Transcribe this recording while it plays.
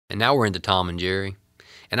And now we're into Tom and Jerry,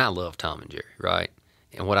 and I love Tom and Jerry, right?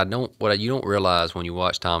 And you don't realize when you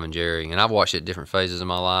watch Tom and Jerry, and I've watched it at different phases of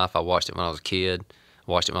my life. I watched it when I was a kid.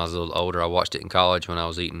 I watched it when I was a little older. I watched it in college when I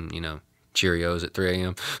was eating, Cheerios at 3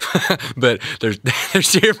 a.m. But there's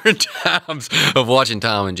different times of watching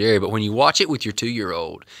Tom and Jerry. But when you watch it with your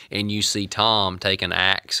 2-year-old and you see Tom take an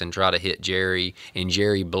axe and try to hit Jerry and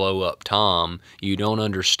Jerry blow up Tom, you don't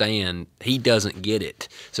understand. He doesn't get it.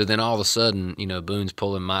 So then all of a sudden, Boone's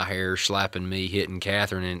pulling my hair, slapping me, hitting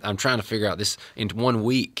Catherine, and I'm trying to figure out this. In 1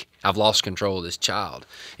 week, I've lost control of this child,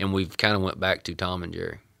 and we've kind of went back to Tom and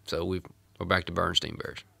Jerry. So we're back to Bernstein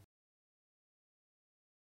Bears.